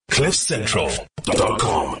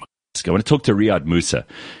CliffCentral.com. I want to talk to Riaad Moosa.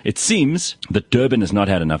 It seems that Durban has not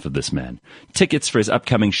had enough of this man. Tickets for his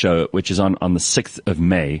upcoming show, which is on the 6th of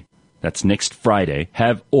May, that's next Friday,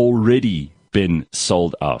 have already been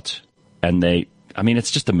sold out. And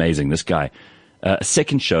it's just amazing, this guy. A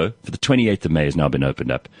second show for the 28th of May has now been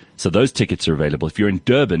opened up. So those tickets are available. If you're in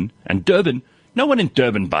Durban, and Durban, no one in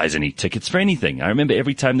Durban buys any tickets for anything. I remember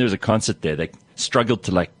every time there was a concert there, they struggled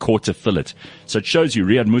to quarter fill it. So it shows you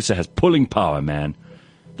Riaad Moosa has pulling power, man.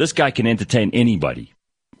 This guy can entertain anybody.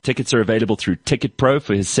 Tickets are available through Ticket Pro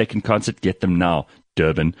for his second concert. Get them now,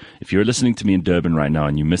 Durban. If you're listening to me in Durban right now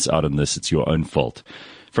and you miss out on this, it's your own fault.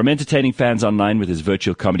 From entertaining fans online with his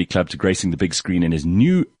virtual comedy club to gracing the big screen in his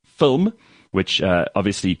new film, which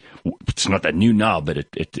obviously it's not that new now, but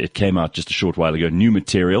it came out just a short while ago, new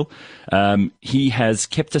material. He has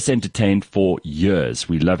kept us entertained for years.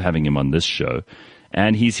 We love having him on this show.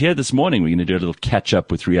 And he's here this morning. We're going to do a little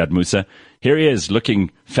catch-up with Riaad Moosa. Here he is, looking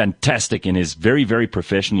fantastic in his very, very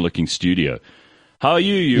professional-looking studio. How are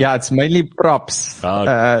you? Yeah, it's mainly props.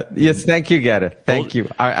 Yes, thank you, Gareth. Thank you.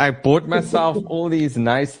 I bought myself all these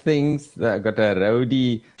nice things. I got a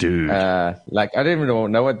roadie. Dude. I don't even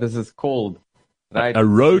know what this is called. Right? A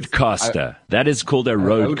roadcaster. That is called a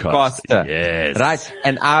roadcaster. Yes. Right.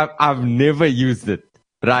 And I've never used it.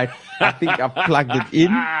 Right. I think I've plugged it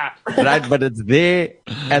in. Right. But it's there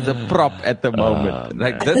as a prop at the moment.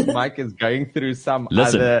 This mic is going through some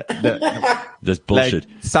this bullshit.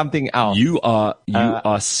 Something else. You are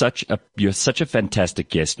such a fantastic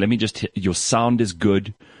guest. Let me just your sound is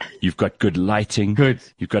good. You've got good lighting. Good.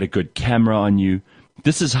 You've got a good camera on you.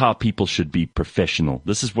 This is how people should be professional.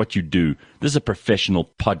 This is what you do. This is a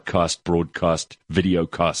professional podcast, broadcast,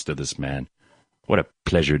 videocaster, this man. What a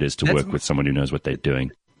pleasure it is to work with someone who knows what they're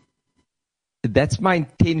doing. That's my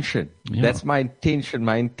intention. Yeah. That's my intention.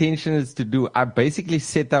 My intention is I basically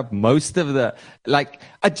set up most of the,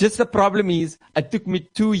 just the problem is it took me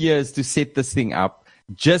 2 years to set this thing up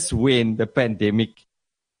just when the pandemic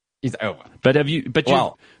is over. But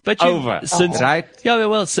over. Since, right? Yeah,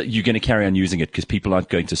 well, so you're going to carry on using it because people aren't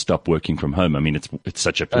going to stop working from home. I mean, it's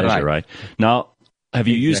such a pleasure, right? Now, have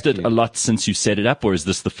you used it a lot since you set it up, or is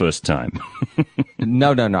this the first time?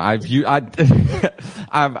 No.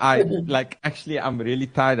 Actually, I'm really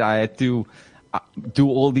tired. I had to do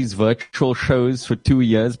all these virtual shows for 2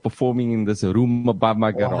 years, performing in this room above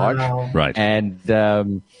my garage. Wow. Right. And,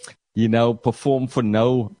 perform for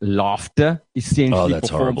no laughter, essentially that's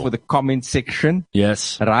perform horrible. for the comment section.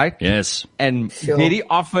 Yes. Right? Yes. And very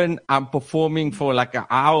often I'm performing for like an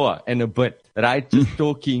hour and a bit, right? Just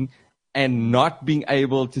talking and not being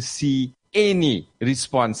able to see any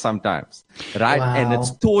response sometimes, right? Wow. And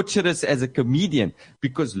it's torturous as a comedian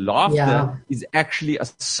because laughter is actually a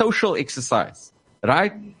social exercise,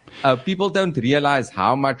 right? People don't realize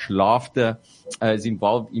how much laughter is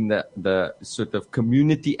involved in the sort of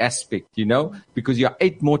community aspect, because you're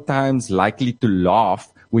 8 more times likely to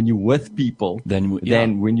laugh when you're with people than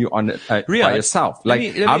when you're on by yourself.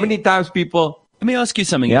 How many times people... Let me ask you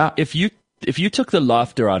something. Yeah. If you took the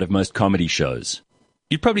laughter out of most comedy shows,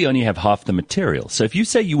 you'd probably only have half the material. So if you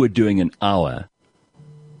say you were doing an hour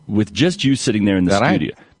with just you sitting there in the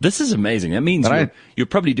studio, this is amazing. That means you're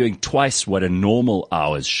probably doing twice what a normal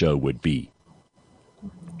hour's show would be.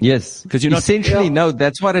 Yes, because you're not essentially no.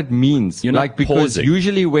 That's what it means. You're not because pausing.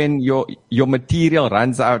 Usually when your material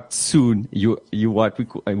runs out soon, you're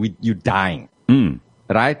dying.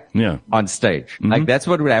 Right? Yeah. On stage. That's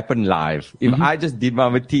what would happen live. If I just did my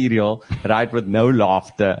material, right, with no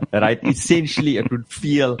laughter, right, essentially it would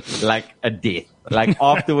feel like a death.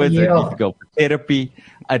 Afterwards, I need to go for therapy.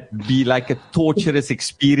 It'd be like a torturous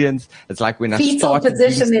experience. It's like when fetal I started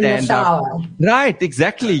position in the shower. Right,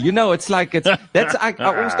 exactly. I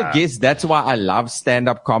also guess that's why I love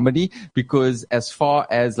stand-up comedy, because as far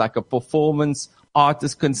as like a performance art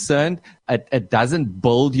is concerned, it doesn't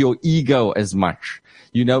build your ego as much,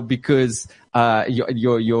 because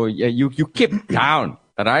you kept down,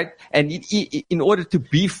 right? And in order to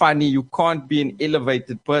be funny, you can't be an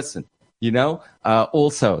elevated person.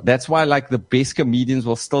 Also, that's why the best comedians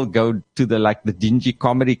will still go to the dingy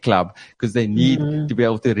comedy club, because they need to be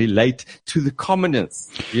able to relate to the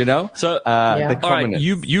commoners, So, the commoners.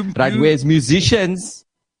 All right, whereas musicians,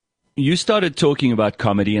 you started talking about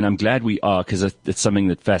comedy, and I'm glad we are, because it's something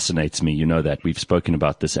that fascinates me. You know that we've spoken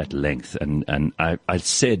about this at length, and I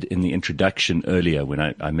said in the introduction earlier when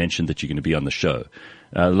I mentioned that you're going to be on the show,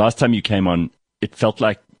 last time you came on, it felt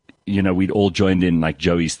like we'd all joined in like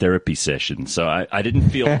Joey's therapy session. So I didn't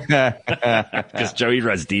feel because Joey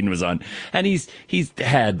Rasdeen was on, and he's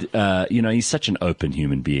had, he's such an open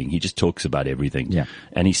human being. He just talks about everything. Yeah.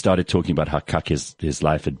 And he started talking about how cuck his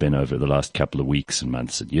life had been over the last couple of weeks and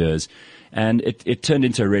months and years. And it turned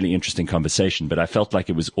into a really interesting conversation, but I felt like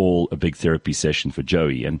it was all a big therapy session for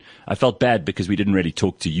Joey. And I felt bad because we didn't really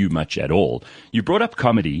talk to you much at all. You brought up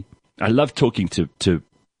comedy. I love talking to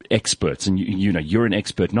experts, and you're an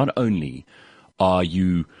expert. Not only are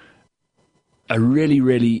you a really,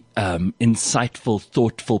 really insightful,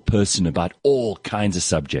 thoughtful person about all kinds of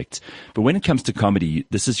subjects, but when it comes to comedy,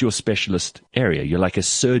 this is your specialist area. You're like a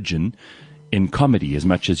surgeon in comedy as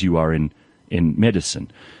much as you are in medicine.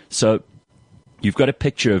 So you've got a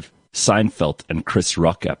picture of Seinfeld and Chris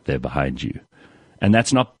Rock up there behind you. And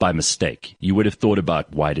that's not by mistake. You would have thought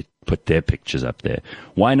about why to put their pictures up there.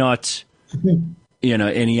 Why not,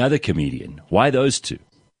 any other comedian? Why those two?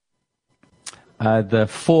 The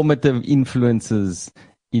formative influences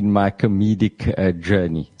in my comedic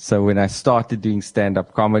journey. So when I started doing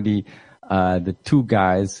stand-up comedy, the two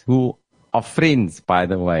guys who are friends, by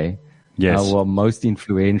the way, yes, were most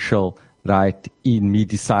influential, right, in me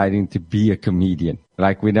deciding to be a comedian.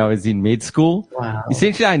 Like when I was in med school, wow.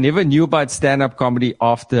 Essentially I never knew about stand-up comedy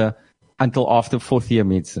until after fourth year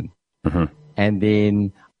medicine. Mm-hmm. And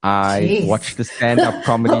then I watched the stand-up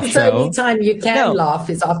comedy show. The only time you can laugh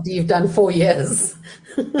is after you've done 4 years.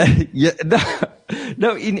 Yeah,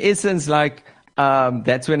 no, in essence,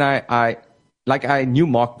 that's when I knew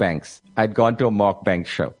Mark Banks. I'd gone to a Mark Banks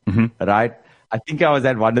show, right? I think I was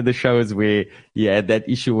at one of the shows where he had that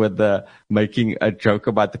issue with making a joke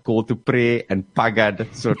about the call to prayer, and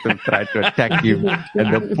Pagad sort of tried to attack him,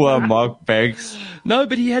 and the poor Mark Banks. No,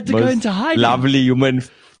 but he had to go into hiding. Lovely human.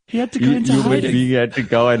 He had to go into hiding. He had to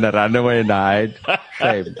go and run away and hide.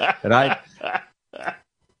 Shame, right?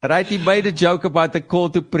 Right, he made a joke about the call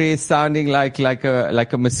to prayer sounding like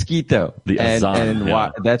a mosquito,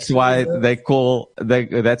 that's why they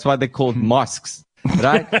called mosques.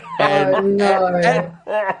 Right?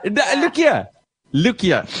 Look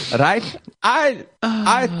here, right?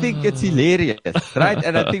 I think it's hilarious, right?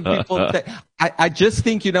 And I think people, I just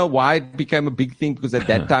think, why it became a big thing, because at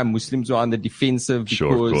that time Muslims were on the defensive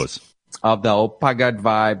because of the whole Pagad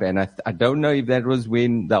vibe. And I don't know if that was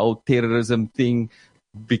when the whole terrorism thing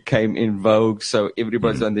became in vogue. So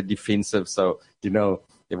everybody's on the defensive. So,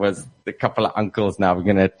 there was a couple of uncles, now we're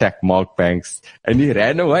going to attack Mark Banks. And he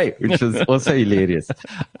ran away, which was also hilarious.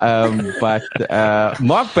 But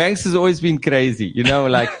Mark Banks has always been crazy,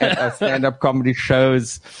 at stand-up comedy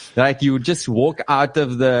shows, right? You would just walk out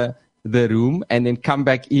of the room and then come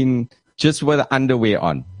back in just with the underwear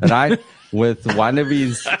on, right? With one of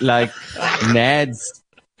his, nads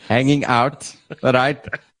hanging out, right?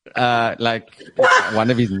 One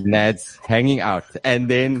of his nads hanging out. And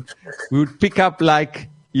then we would pick up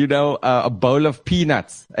a bowl of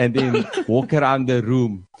peanuts and then walk around the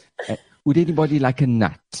room. Would anybody like a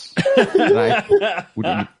nut? Right?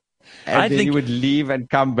 Then you would leave and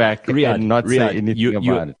come back and not say anything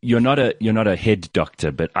about it. You're not a head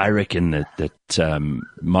doctor, but I reckon that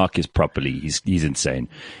Mark is properly. He's insane.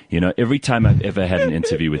 Every time I've ever had an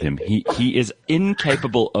interview with him, he is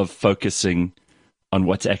incapable of focusing on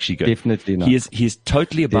what's actually good. Definitely not. He's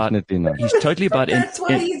totally about. Definitely not. He's totally about. That's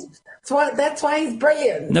why he's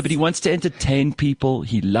brilliant. No, but he wants to entertain people.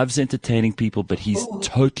 He loves entertaining people, but he's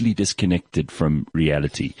totally disconnected from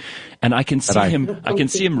reality. And I can see him. I can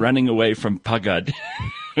see him running away from Pagad,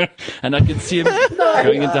 and I can see him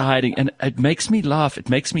going into hiding. And it makes me laugh. It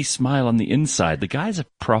makes me smile on the inside. The guy's a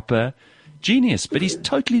proper genius, but he's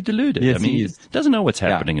totally deluded. Yes, he doesn't know what's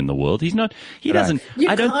happening in the world. He's not. He doesn't.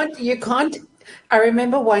 You can't. I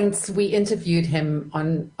remember once we interviewed him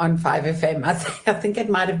on 5FM. I think it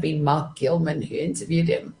might have been Mark Gilman who interviewed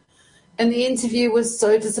him. And the interview was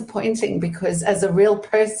so disappointing because as a real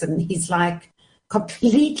person, he's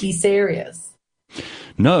completely serious.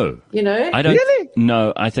 No. I don't. Really?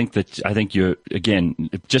 No, I think you're, again,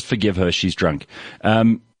 just forgive her. She's drunk.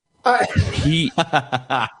 He's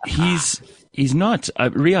not.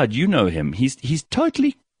 Riaad, you know him. He's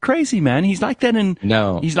totally crazy, man. He's like that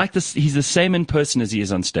he's like this. He's the same in person as he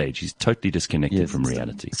is on stage. He's totally disconnected from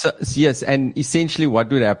reality. So, yes. And essentially what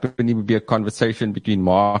would happen, it would be a conversation between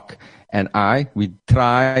Mark and I. We'd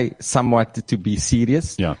try somewhat to be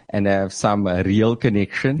serious and have some real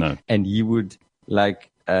connection. No. And he would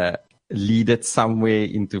lead it somewhere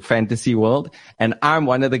into fantasy world. And I'm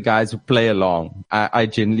one of the guys who play along. I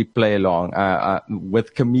generally play along.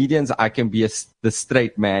 With comedians, I can be the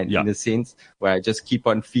straight man in a sense where I just keep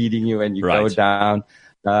on feeding you and you go down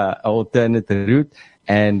alternate route.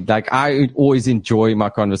 And like, I always enjoy my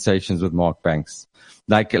conversations with Mark Banks.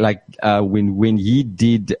 When he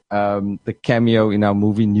did the cameo in our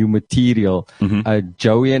movie New Material,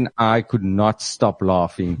 Joey and I could not stop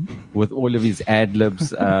laughing with all of his ad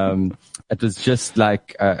libs. It was just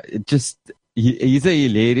like he's a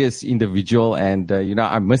hilarious individual, and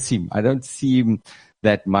I miss him. I don't see him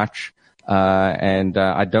that much, and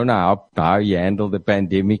I don't know how he handled the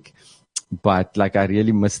pandemic. But like, I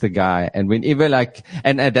really miss the guy. And whenever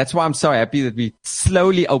and that's why I'm so happy that we're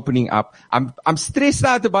slowly opening up. I'm stressed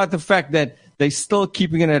out about the fact that they're still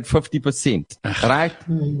keeping it at 50%, right?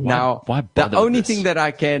 Now, the only thing that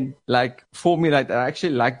I can formulate, I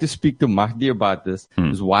actually like to speak to Mahdi about this,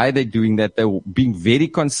 is why they're doing that. They're being very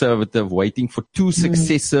conservative, waiting for 2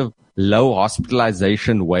 successive low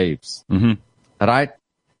hospitalization waves, right?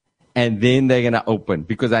 And then they're going to open,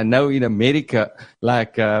 because I know in America,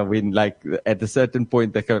 when at a certain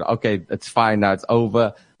point they go, okay, it's fine now, it's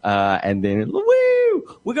over. And then,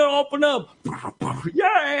 woo, we're going to open up.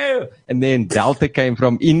 Yeah. And then Delta came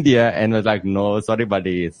from India and was like, no, sorry,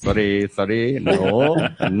 buddy. Sorry. No,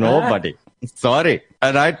 nobody. Sorry.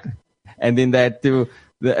 All right. And then they had to,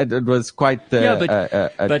 it was quite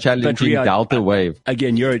a challenging Delta wave.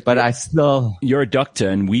 Again, you're a doctor,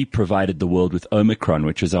 and we provided the world with Omicron,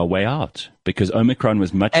 which was our way out, because Omicron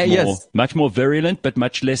was much more virulent, but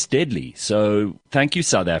much less deadly. So thank you,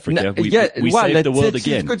 South Africa. We saved the world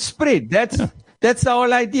again. It could spread. That's the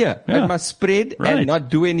whole idea. Yeah. It must spread and not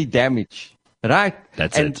do any damage. Right.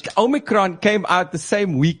 And Omicron came out the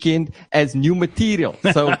same weekend as New Material.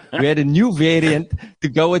 So we had a new variant to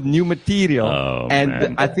go with New Material.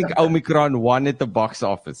 I think Omicron won at the box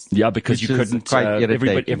office. Yeah, because you couldn't,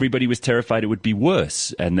 everybody was terrified it would be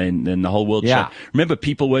worse. And then the whole world shut. Remember,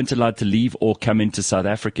 people weren't allowed to leave or come into South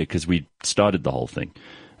Africa because we started the whole thing.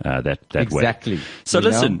 That exactly. way. So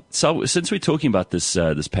listen, so since we're talking about this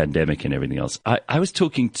pandemic and everything else, I was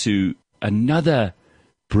talking to another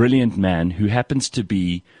brilliant man who happens to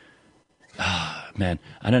be, I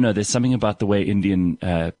don't know. There's something about the way Indian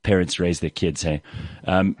parents raise their kids. Hey,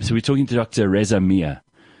 so we're talking to Dr. Reza Mia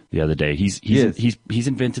the other day. He's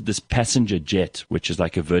invented this passenger jet, which is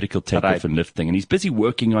like a vertical takeoff and lift thing, and he's busy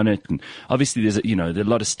working on it. And obviously, there are a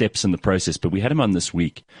lot of steps in the process. But we had him on this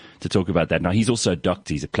week to talk about that. Now he's also a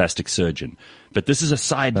doctor. He's a plastic surgeon. But this is a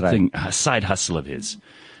side thing, a side hustle of his.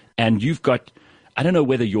 And you've got, I don't know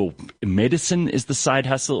whether your medicine is the side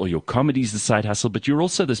hustle or your comedy is the side hustle, but you're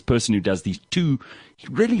also this person who does these 2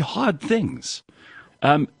 really hard things.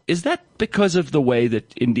 Is that because of the way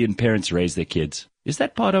that Indian parents raise their kids? Is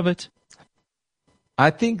that part of it?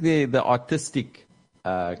 I think the artistic,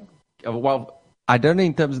 I don't know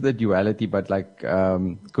in terms of the duality, but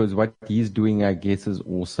because what he's doing, I guess, is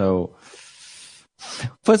also,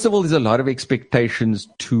 first of all, there's a lot of expectations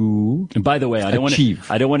to And by the way, I don't want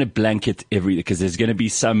to blanket because there's going to be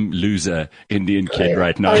some loser Indian kid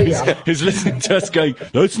right now who's listening to us going,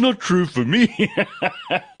 that's not true for me.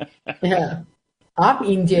 Yeah. I'm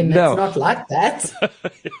Indian. It's not like that.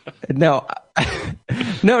 No.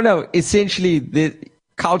 Essentially,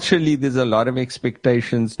 culturally, there's a lot of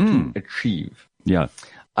expectations to achieve. Yeah.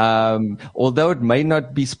 Although it may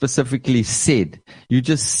not be specifically said, you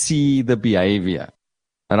just see the behavior,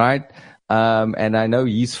 right? And I know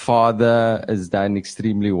his father has done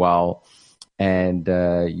extremely well. And,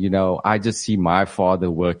 I just see my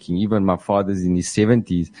father working. Even my father's in his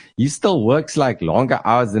 70s. He still works longer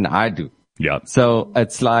hours than I do. Yeah. So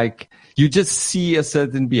it's you just see a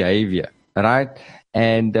certain behavior, right?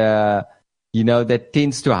 And, that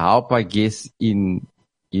tends to help, I guess, in,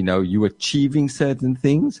 you achieving certain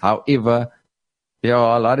things. However, there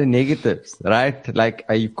are a lot of negatives, right?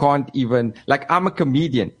 You can't even, I'm a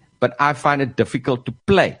comedian, but I find it difficult to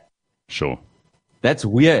play. Sure. That's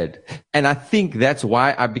weird. And I think that's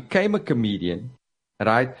why I became a comedian,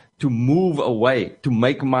 right? To move away, to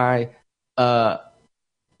make my,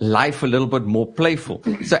 life a little bit more playful.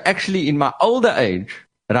 So actually in my older age,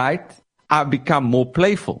 right, I've become more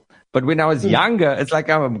playful. But when I was younger, it's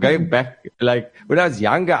I'm going back, when I was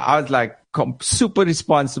younger, I was super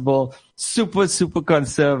responsible, super, super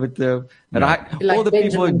conservative, right? All the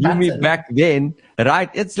people who knew me back then, right?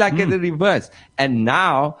 It's in the reverse. And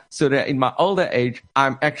now, so that in my older age,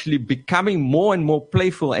 I'm actually becoming more and more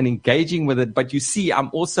playful and engaging with it. But you see, I'm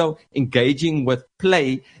also engaging with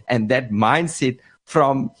play and that mindset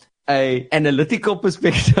from a analytical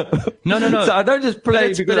perspective. No. So I don't just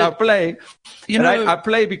play because I play. I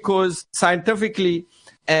play because scientifically,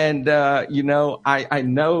 and I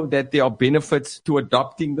know that there are benefits to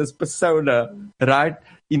adopting this persona, right?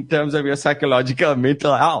 In terms of your psychological and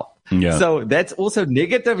mental health. Yeah. So that's also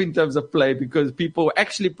negative in terms of play, because people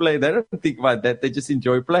actually play. They don't think about that. They just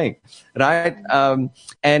enjoy playing, right?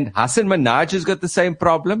 And Hassan Minhaj has got the same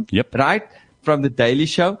problem, Yep. right? From the Daily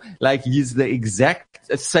Show. Like, he's the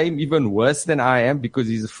exact same, even worse than I am, because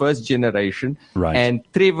he's the first generation. Right. And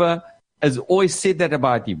Trevor has always said that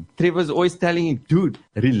about him. Trevor's always telling him, dude,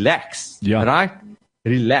 relax, Yeah. right?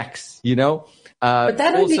 Relax, you know? But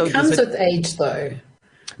that only also comes there's with age, though.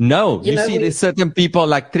 No, You you know, see, there's certain people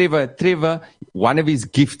like Trevor. Trevor, one of his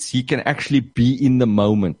gifts, he can actually be in the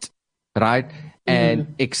moment, right?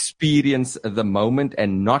 And experience the moment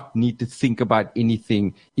and not need to think about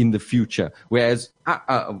anything in the future. Whereas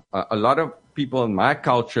a lot of people in my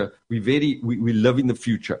culture, we live in the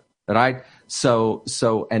future, right? So,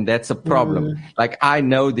 and that's a problem. Like, I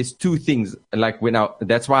know there's two things, like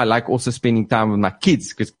that's why I like also spending time with my kids,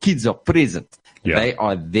 because kids are present. Yeah. They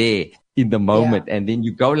are there in the moment. And then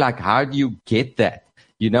you go like, how do you get that?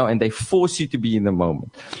 You know, and they force you to be in the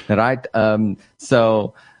moment, right?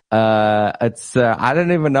 It's, I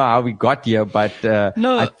don't even know how we got here, but,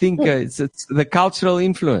 No. I think, it's the cultural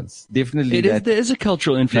influence. Definitely. There is a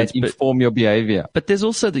cultural influence, that inform your behavior. but there's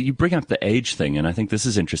also that you bring up the age thing, and I think this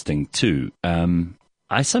is interesting too.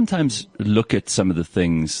 I sometimes look at some of the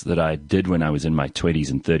things that I did when I was in my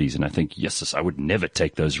 20s and 30s, and I think, yes, I would never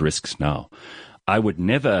take those risks now. I would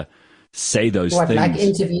never say those things. Like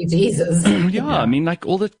interview Jesus? Yeah, I mean, like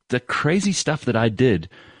all the crazy stuff that I did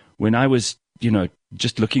when I was,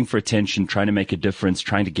 just looking for attention, trying to make a difference,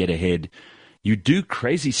 trying to get ahead. You do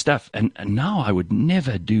crazy stuff. And now I would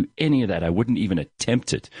never do any of that. I wouldn't even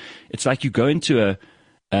attempt it. It's like you go into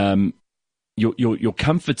your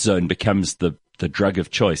comfort zone becomes the drug of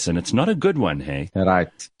choice, and it's not a good one, hey? Right.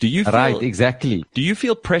 Do you feel, right, exactly. Do you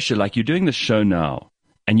feel pressure, like you're doing the show now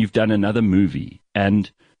and you've done another movie, and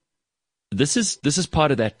this is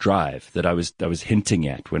part of that drive that I was hinting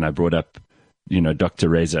at when I brought up, Dr.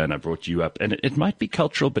 Reza, and I brought you up, and it might be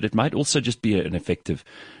cultural, but it might also just be an effective,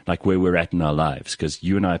 like where we're at in our lives, because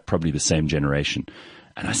you and I are probably the same generation.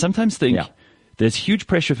 And I sometimes think there's huge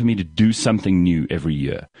pressure for me to do something new every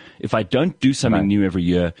year. If I don't do something new every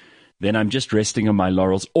year, then I'm just resting on my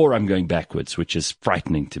laurels, or I'm going backwards, which is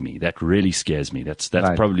frightening to me. That really scares me. That's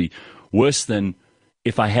probably worse than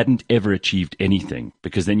if I hadn't ever achieved anything,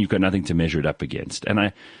 because then you've got nothing to measure it up against.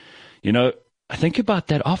 And I think about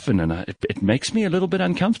that often, and it makes me a little bit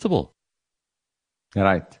uncomfortable.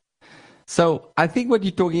 Right. So I think what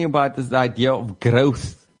you're talking about is the idea of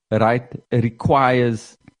growth, right? It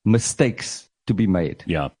requires mistakes to be made.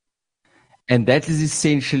 Yeah. And that is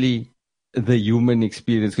essentially the human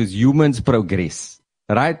experience, because humans progress,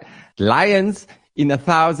 right? Lions in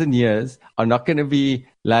 1,000 years are not going to be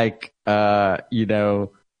like,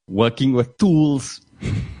 working with tools.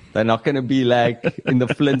 They're not going to be like in the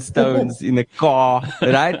Flintstones in a car,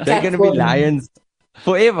 right? They're going to be lions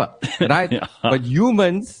forever, right? Yeah. But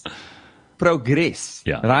humans progress,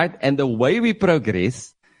 Yeah. right? And the way we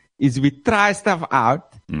progress is we try stuff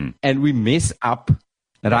out and we mess up,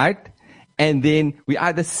 right? And then we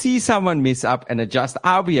either see someone mess up and adjust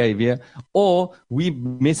our behavior, or we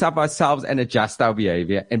mess up ourselves and adjust our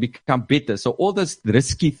behavior and become better. So all those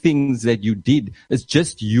risky things that you did is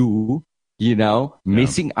just you,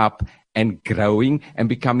 messing up and growing and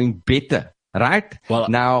becoming better, right? Well,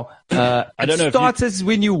 now, I don't know. It starts as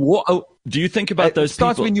when you walk. Do you think about those It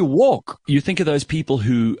starts people? when you walk. You think of those people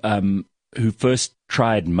who first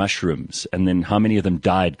tried mushrooms, and then how many of them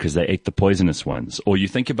died because they ate the poisonous ones? Or you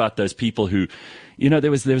think about those people who, there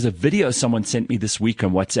was a video someone sent me this week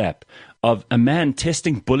on WhatsApp of a man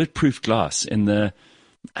testing bulletproof glass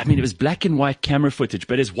it was black and white camera footage,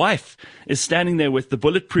 but his wife is standing there with the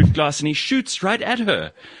bulletproof glass and he shoots right at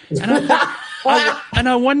her. And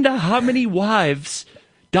I wonder how many wives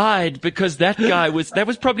died because that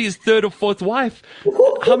was probably his third or fourth wife.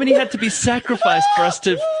 How many had to be sacrificed for us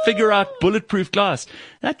to figure out bulletproof glass?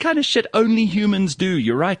 That kind of shit only humans do.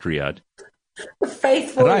 You're right, Riaad.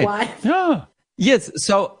 Faithful wife. Yeah. Yes.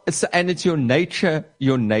 So, and it's your nature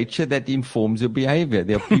that informs your behavior.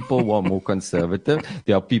 There are people who are more conservative.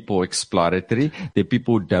 There are people exploratory. There are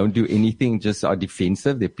people who don't do anything, just are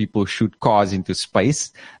defensive. There are people who shoot cars into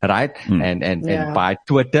space, right? And buy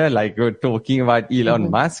Twitter, like we're talking about Elon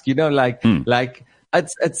Musk, it's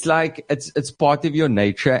part of your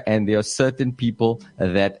nature. And there are certain people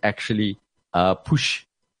that actually, push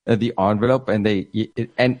the envelope, and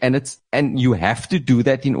and you have to do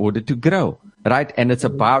that in order to grow. Right. And it's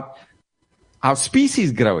about our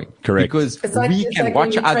species growing. Correct. Because it's like watch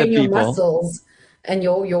when you other train your people. muscles and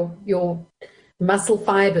your muscle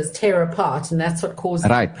fibers tear apart, and that's what causes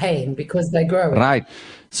Right. pain because they're growing. Right.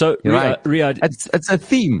 So, Right. Riaad, It's a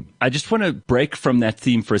theme. I just want to break from that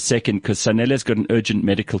theme for a second because Sanela's got an urgent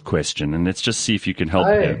medical question, and let's just see if you can help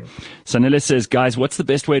her. Sanela says, guys, what's the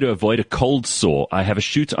best way to avoid a cold sore? I have a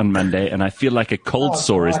shoot on Monday, and I feel like a cold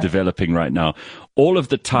sore is developing right now. All of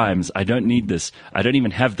the times, I don't need this. I don't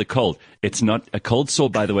even have the cold. It's not a cold sore,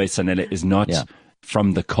 by the way, Sanela, is not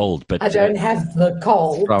from the cold. But I don't have the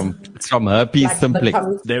cold. It's from herpes Like simplex.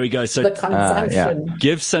 there we go. So the consumption.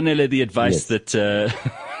 give Sanela the advice that...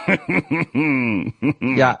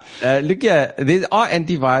 Look here, there are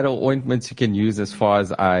antiviral ointments you can use as far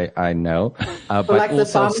as I know. But like the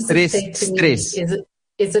also pharmacist said to me,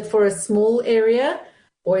 is it for a small area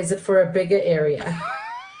or is it for a bigger area?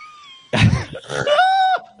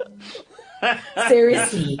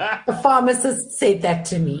 Seriously, a pharmacist said that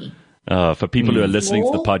to me. For people who are listening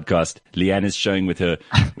to the podcast, Leanne is showing with her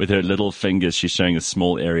little fingers. She's showing a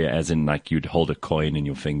small area, as in like you'd hold a coin in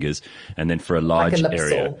your fingers, and then for a large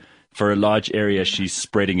area. For a large area, she's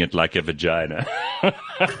spreading it like a vagina.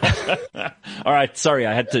 All right, sorry,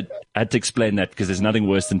 I had to explain that because there's nothing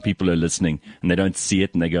worse than people who are listening and they don't see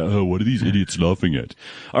it and they go, "Oh, what are these idiots laughing at?"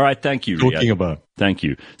 All right, thank you, Riaad. Talking about. Thank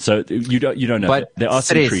you. So you don't know. But there are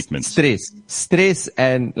some treatments. Stress,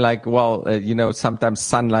 and sometimes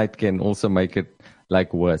sunlight can also make it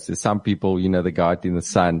like worse. There's some people, they go out in the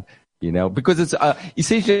sun. Because it's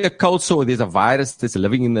essentially a cold sore. There's a virus that's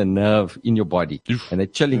living in the nerve in your body, and they're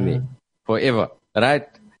chilling there forever, right?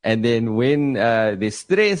 And then when there's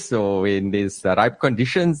stress or when there's ripe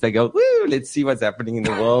conditions, they go, "Woo, let's see what's happening in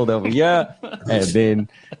the world over here," and then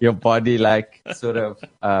your body sort of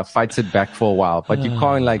fights it back for a while. But you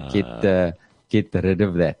can't get rid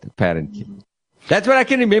of that, apparently. That's what I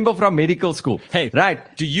can remember from medical school. Hey,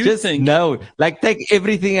 right? Do you just think? No, take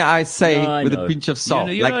everything I say with a pinch of salt.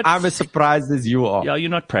 I'm as surprised as you are. Yeah, you're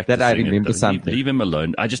not practicing. That I remember something. Leave him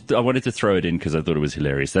alone. I wanted to throw it in because I thought it was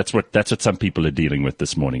hilarious. That's what some people are dealing with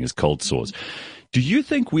this morning is cold sores. Do you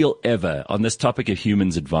think we'll ever, on this topic of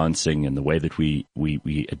humans advancing and the way that we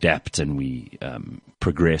adapt and we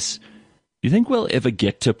progress, do you think we'll ever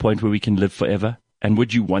get to a point where we can live forever? And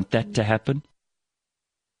would you want that to happen?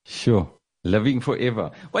 Sure. Living forever.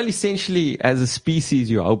 Well, essentially, as a species,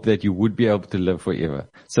 you hope that you would be able to live forever.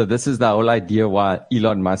 So this is the whole idea why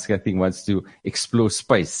Elon Musk, I think, wants to explore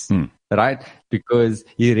space, right? Because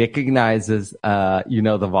he recognizes,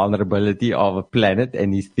 the vulnerability of a planet,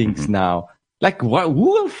 and he thinks now, who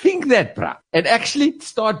will think that, bruh? And actually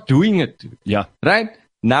start doing it. Yeah. Right?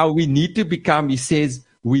 Now he says,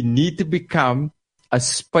 we need to become a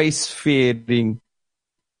spacefaring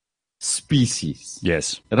species.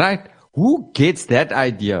 Yes. Right? Who gets that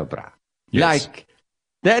idea, bruh? Yes.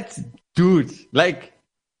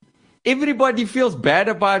 Everybody feels bad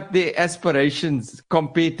about their aspirations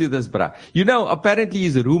compared to this, bruh. Apparently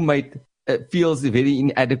his roommate feels very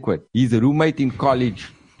inadequate. His roommate in college.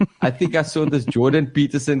 I think I saw this Jordan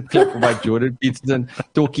Peterson clip about Jordan Peterson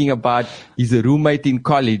talking about his roommate in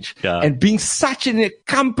college and being such an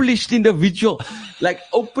accomplished individual,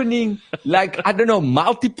 opening,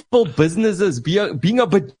 multiple businesses, being a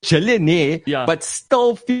bajillionaire, but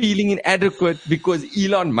still feeling inadequate because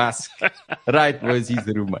Elon Musk, right, was his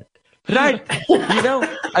roommate. Right.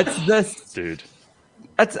 It's this. Dude.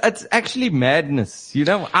 It's actually madness.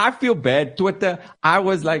 I feel bad. Twitter, I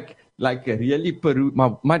was really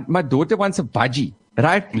my daughter wants a budgie,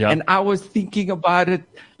 right? Yeah. And I was thinking about it,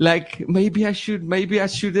 maybe I should, maybe I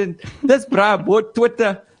shouldn't. This bought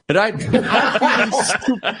Twitter, right? I'm feeling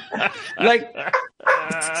stupid.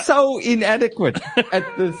 So inadequate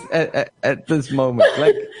at this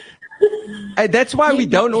moment. And that's why we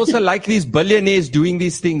don't also like these billionaires doing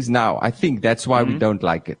these things now. I think that's why we don't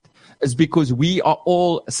like it. It's because we are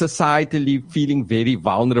all societally feeling very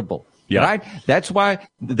vulnerable. Yeah. Right? That's why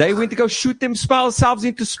they went to go shoot themselves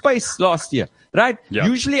into space last year. Right? Yeah.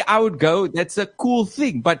 Usually I would go, that's a cool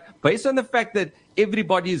thing. But based on the fact that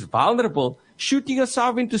everybody is vulnerable, shooting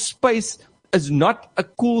yourself into space is not a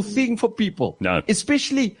cool thing for people. No.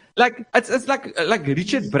 Especially it's like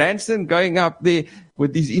Richard Branson going up there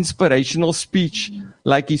with his inspirational speech,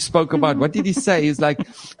 he spoke about. What did he say? He's like,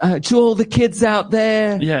 to all the kids out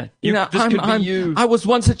there. Yeah. I was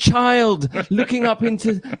once a child looking up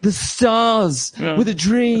into the stars with a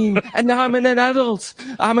dream. And now I'm an adult.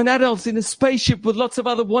 I'm an adult in a spaceship with lots of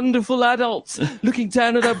other wonderful adults looking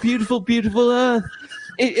down at our beautiful, beautiful earth.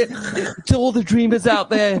 To all the dreamers out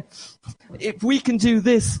there, if we can do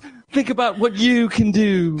this, think about what you can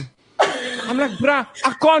do. I'm like, bruh,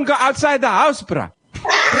 I can't go outside the house, bruh.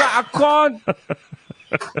 Bruh, I can't.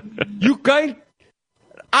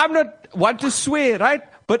 I'm not one to swear, right?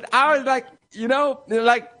 But I was you know,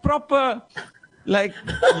 like proper, like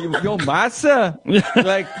your master,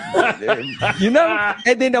 like, you know,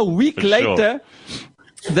 and then a week For later,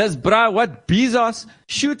 this Bezos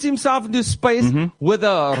shoots himself into space with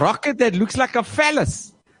a rocket that looks like a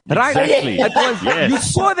phallus. Right? Exactly. It was, Yes. You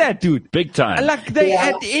saw that, dude. Big time. Like they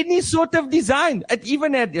had any sort of design. It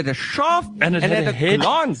even had a shaft And it had had a head.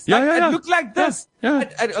 glance. Yeah, Like, yeah, yeah. It looked like this. Yeah.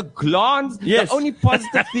 A glance. Yes. The only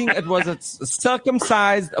positive thing, it was a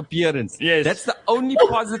circumcised appearance. Yes. That's the only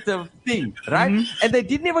positive thing, right? And they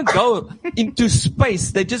didn't even go into space.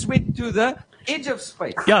 They just went to the edge of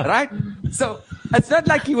space. Yeah. Right? So it's not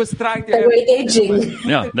like he was trying to They were edging.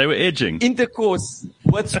 Yeah, they were edging. intercourse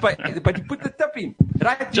with space, but he put the tip in,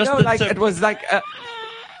 right? Just you know, the like tip. it was like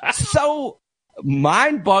so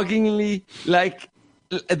mind-bogglingly, like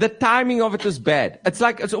the timing of it was bad.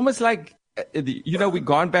 It's almost like you know, we've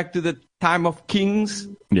gone back to the time of kings.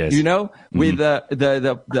 Yes. You know, where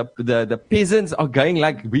the peasants are going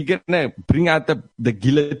like, we're gonna bring out the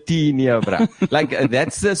guillotine here, bruh. Like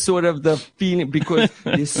that's the sort of the feeling, because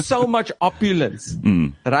there's so much opulence,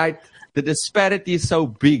 right? The disparity is so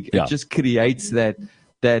big. Yeah. It just creates that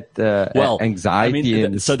I anxiety. mean,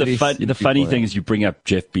 and so the stress in funny people. thing is, you bring up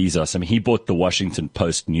Jeff Bezos. I mean, he bought the Washington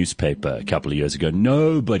Post newspaper a couple of years ago.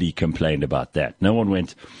 Nobody complained about that. No one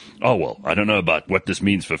went, oh, well, I don't know about what this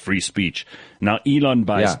means for free speech. Now Elon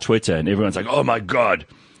buys Yeah. Twitter, and everyone's like, oh my God,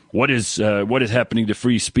 what is happening to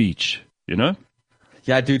free speech? You know?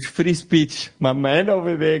 Yeah, dude, free speech. My man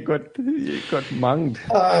over there got munged.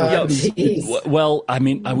 Oh, jeez. Well, I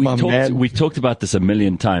mean, My man. we've talked about this a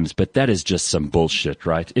million times, but that is just some bullshit,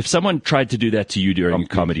 right? If someone tried to do that to you during a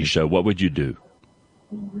comedy show, what would you do?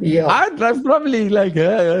 Yeah. I'd probably like,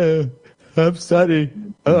 I'm sorry.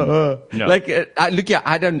 No. Like, look here,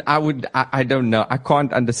 I don't know. I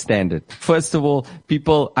can't understand it. First of all,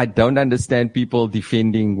 I don't understand people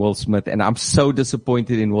defending Will Smith, and I'm so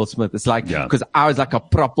disappointed in Will Smith. It's like, Yeah. because I was like a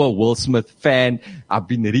proper Will Smith fan. I've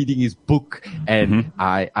been reading his book, and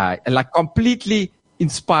I like completely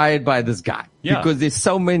inspired by this guy. Yeah. Because there's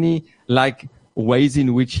so many like ways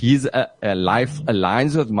in which his life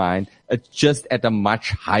aligns with mine. It's just at a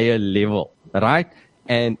much higher level, right?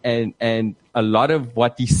 And a lot of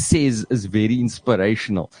what he says is very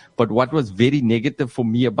inspirational. But what was very negative for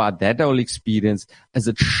me about that whole experience is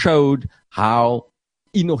it showed how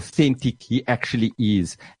inauthentic he actually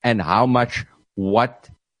is, and how much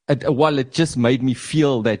it just made me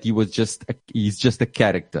feel that he's just a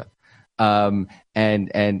character. And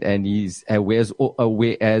he's,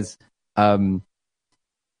 whereas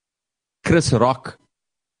Chris Rock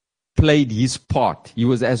played his part. He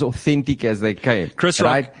was as authentic as they came. Chris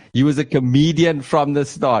Rock. Right? He was a comedian from the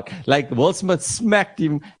start. Like Will Smith smacked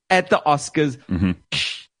him at the Oscars,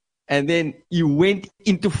 and then he went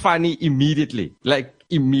into funny immediately. Like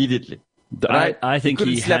immediately. Right? I think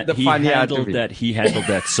couldn't he slap the funny out of handled him. that. He handled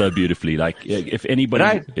that so beautifully. Like if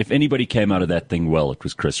anybody came out of that thing well, it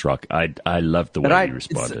was Chris Rock. I loved the way Right. he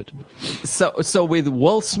responded. So with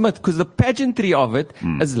Will Smith, because the pageantry of it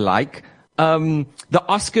is like, the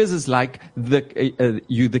Oscars is like look at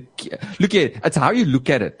it. It's how you look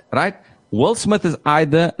at it, right? Will Smith is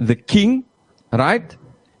either the king, right?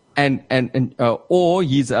 Or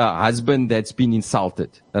he's a husband that's been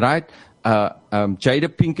insulted, right? Jada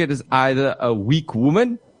Pinkett is either a weak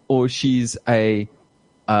woman or she's the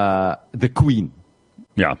queen,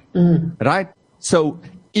 Yeah. right? So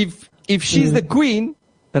if she's the queen,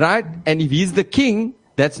 right, and if he's the king,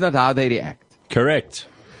 that's not how they react. Correct.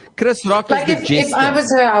 Chris Rock Like is the jester. if I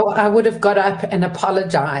was her, I would have got up and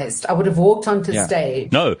apologized. I would have walked onto Yeah.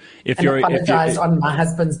 stage. No, if and you're apologized on my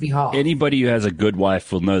husband's behalf. anybody who has a good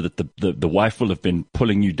wife will know that the wife will have been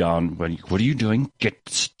pulling you down. What are you doing?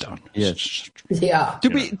 Get down. Yes. Yeah.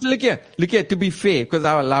 Look here. To be fair, because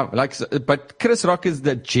I love but Chris Rock is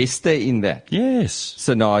the jester in that Yes.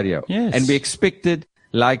 scenario, Yes. and we expected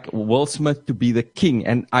like Will Smith to be the king,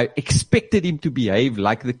 and I expected him to behave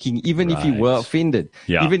like the king, even if he Right. were offended,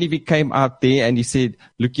 Yeah. even if he came out there and he said,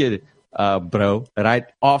 "Look here, bro," right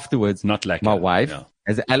afterwards, Not like my that, wife yeah.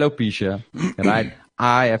 has alopecia, right?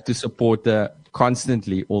 I have to support her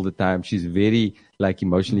constantly all the time. She's very like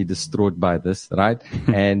emotionally distraught by this, right?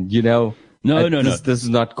 And you know, No. this is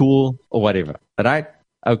not cool or whatever, right?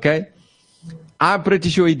 Okay. I'm pretty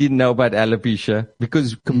sure he didn't know about alopecia,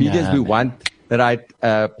 because comedians, we want, right,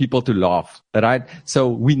 people to laugh, right? So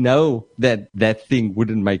we know that thing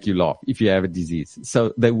wouldn't make you laugh if you have a disease.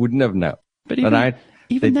 So they wouldn't have known, But even, right?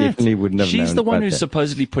 even they that, definitely wouldn't have known. she's the one about who's that.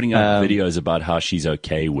 supposedly putting out videos about how she's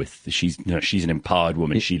okay with she's an empowered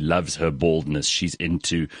woman. She loves her baldness. She's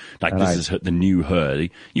into this is the new her.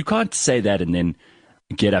 You can't say that and then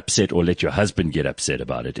get upset or let your husband get upset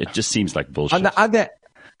about it. It just seems like bullshit. On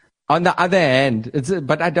the other hand,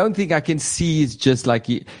 but I don't think I can see it's just like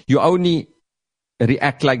you only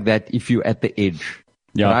react like that if you're at the edge.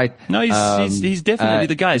 Yeah. Right? No, he's definitely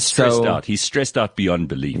the guy is stressed out. He's stressed out beyond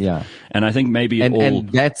belief. Yeah. And I think maybe it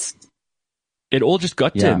all just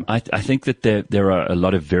got to him. I think that there are a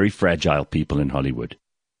lot of very fragile people in Hollywood.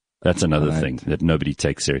 That's another thing that nobody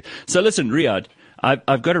takes serious. So listen, Riaad,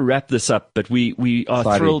 I've got to wrap this up, but we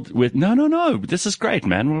are thrilled with no. This is great,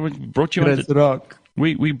 man. We brought you on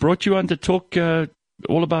we brought you on to talk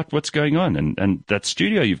all about what's going on, and that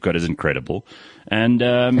studio you've got is incredible. And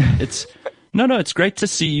it's it's great to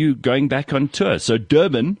see you going back on tour. So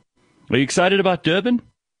Durban, are you excited about Durban?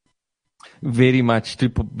 Very much, to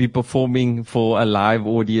be performing for a live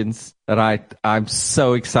audience, right? I'm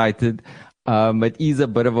so excited. It is a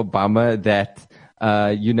bit of a bummer that,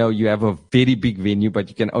 you have a very big venue, but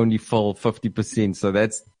you can only fill 50%. So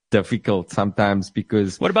that's difficult sometimes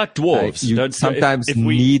because. What about dwarves? You sometimes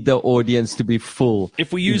need the audience to be full.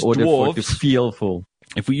 If we use in order dwarves, for it to feel full.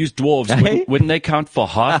 If we use dwarves, wouldn't they count for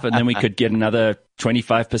half and then we could get another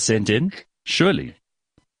 25% in? Surely.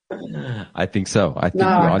 I think so. I think we're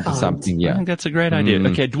onto something here. I think that's a great idea.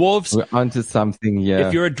 Okay, dwarves. We're onto something here.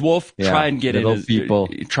 If you're a dwarf, try and get in. People.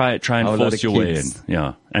 Try and force your way in.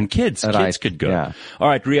 Yeah. And kids could go. Yeah. All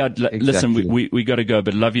right, Riaad, listen, we got to go,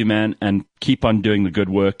 but love you, man, and keep on doing the good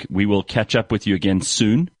work. We will catch up with you again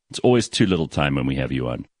soon. It's always too little time when we have you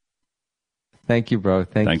on. Thank you, bro.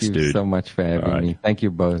 Thanks, you dude. So much for having me. Thank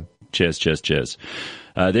you both. Cheers. There's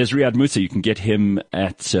Riaad Moosa. You can get him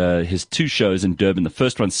at his 2 shows in Durban. The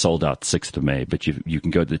first one's sold out 6th of May, but you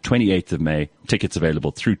can go to the 28th of May. Tickets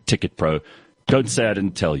available through Ticket Pro. Don't say I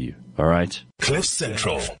didn't tell you. All right?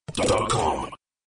 CliffCentral.com